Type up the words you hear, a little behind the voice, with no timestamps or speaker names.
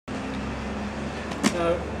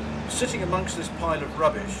Now, sitting amongst this pile of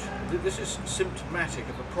rubbish, this is symptomatic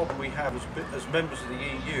of a problem we have as members of the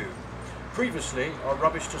EU. Previously, our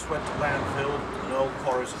rubbish just went to landfill and old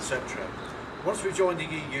quarries, etc. Once we joined the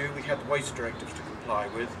EU, we had the waste directives to comply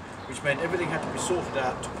with, which meant everything had to be sorted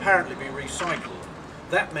out to apparently be recycled.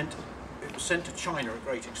 That meant it was sent to China at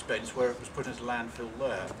great expense, where it was put into landfill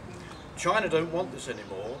there. China don't want this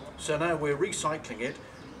anymore, so now we're recycling it,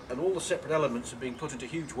 and all the separate elements are being put into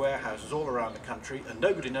huge warehouses all around the country, and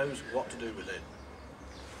nobody knows what to do with it.